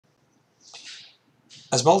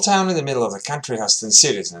A small town in the middle of the country has 10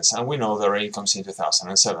 citizens, and we know their incomes in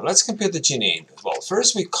 2007. Let's compute the Gini index. Well,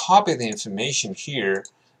 first we copy the information here,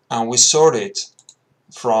 and we sort it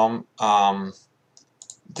from the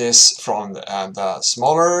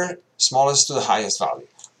smallest to the highest value.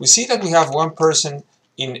 We see that we have one person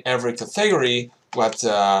in every category,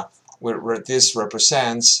 where this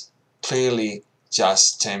represents clearly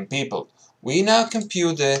just 10 people. We now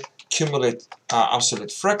compute the cumulative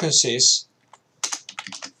absolute frequencies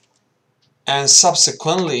and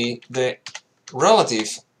subsequently the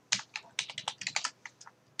relative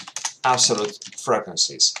absolute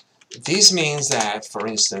frequencies. This means that, for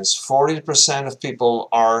instance, 40% of people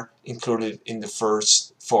are included in the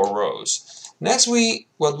first 4 rows. Next,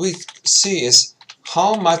 what we see is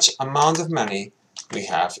how much amount of money we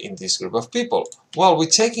have in this group of people. Well, we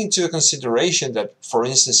take into consideration that, for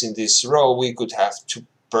instance, in this row we could have 2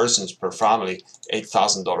 persons per family,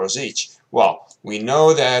 $8,000 each. Well, we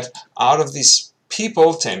know that out of these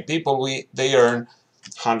people, 10 people, they earn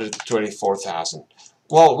 $124,000.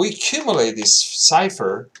 Well, we accumulate this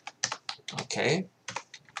cipher. Okay,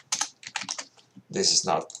 this is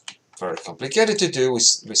not very complicated to do. We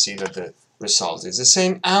see that the result is the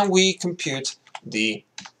same, and we compute the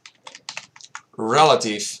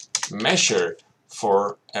relative measure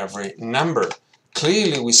for every number.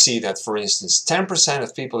 Clearly, we see that, for instance, 10%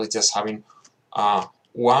 of people is just having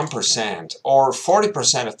 1%, or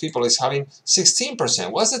 40% of people is having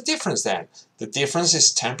 16%. What's the difference then? The difference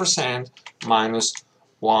is 10% minus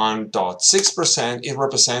 1.6%. It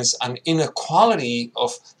represents an inequality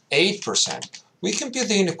of 8%. We compute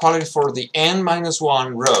the inequality for the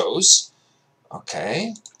n-1 rows,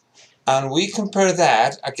 okay, and we compare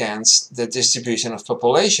that against the distribution of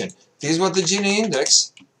population. This is what the Gini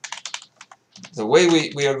index, the way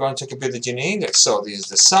we are going to compute the Gini index. So this is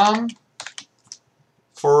the sum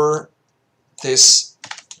for this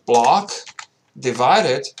block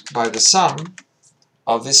divided by the sum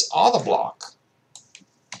of this other block.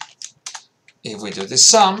 If we do this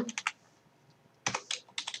sum,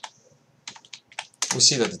 we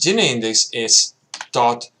see that the Gini index is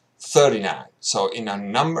 0.39. So in a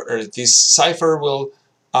number, this cipher will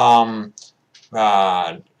can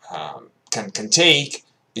take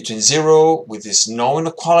between 0 with this no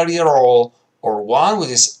inequality at all, or 1 with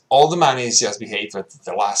this all the money is just behaved with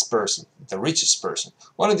the last person, the richest person.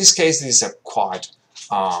 Well, in this case, this is a quite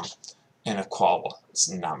inequal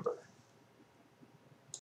number.